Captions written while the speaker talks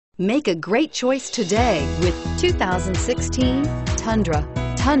Make a great choice today with 2016 Tundra.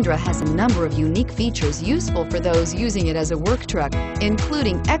 Tundra has a number of unique features useful for those using it as a work truck,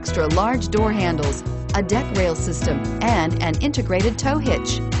 including extra large door handles, a deck rail system, and an integrated tow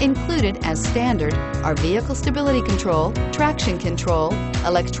hitch. Included as standard are vehicle stability control, traction control,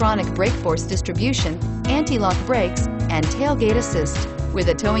 electronic brake force distribution, anti-lock brakes, and tailgate assist. With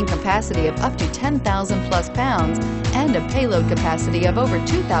a towing capacity of up to 10,000 plus pounds and a payload capacity of over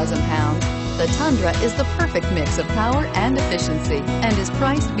 2,000 pounds, the Tundra is the perfect mix of power and efficiency and is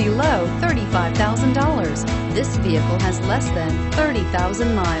priced below $35,000. This vehicle has less than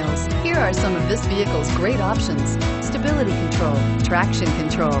 30,000 miles. Here are some of this vehicle's great options: stability control, traction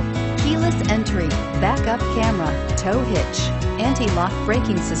control, keyless entry, backup camera, tow hitch, anti-lock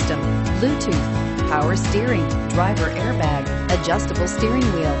braking system, Bluetooth, power steering, driver airbag, adjustable steering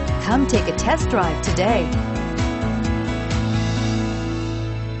wheel. Come take a test drive today.